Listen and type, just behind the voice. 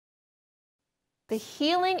The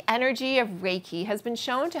healing energy of Reiki has been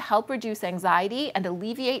shown to help reduce anxiety and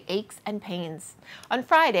alleviate aches and pains. On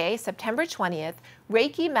Friday, September 20th,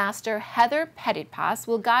 Reiki Master Heather Petitpas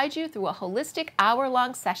will guide you through a holistic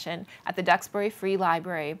hour-long session at the Duxbury Free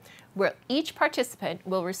Library, where each participant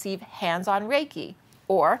will receive hands-on Reiki,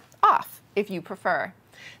 or off if you prefer.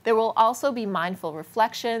 There will also be mindful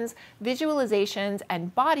reflections, visualizations,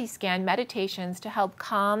 and body scan meditations to help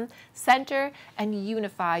calm, center, and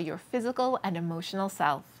unify your physical and emotional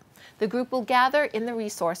self. The group will gather in the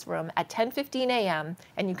resource room at 10:15 a.m.,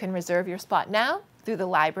 and you can reserve your spot now through the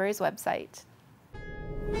library's website.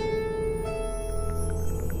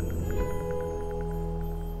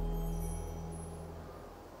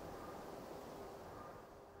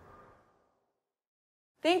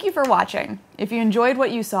 Thank you for watching. If you enjoyed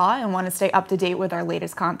what you saw and want to stay up to date with our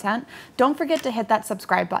latest content, don't forget to hit that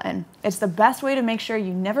subscribe button. It's the best way to make sure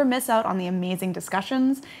you never miss out on the amazing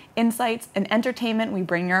discussions, insights, and entertainment we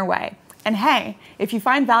bring your way. And hey, if you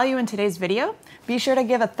find value in today's video, be sure to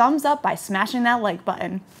give a thumbs up by smashing that like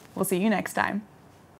button. We'll see you next time.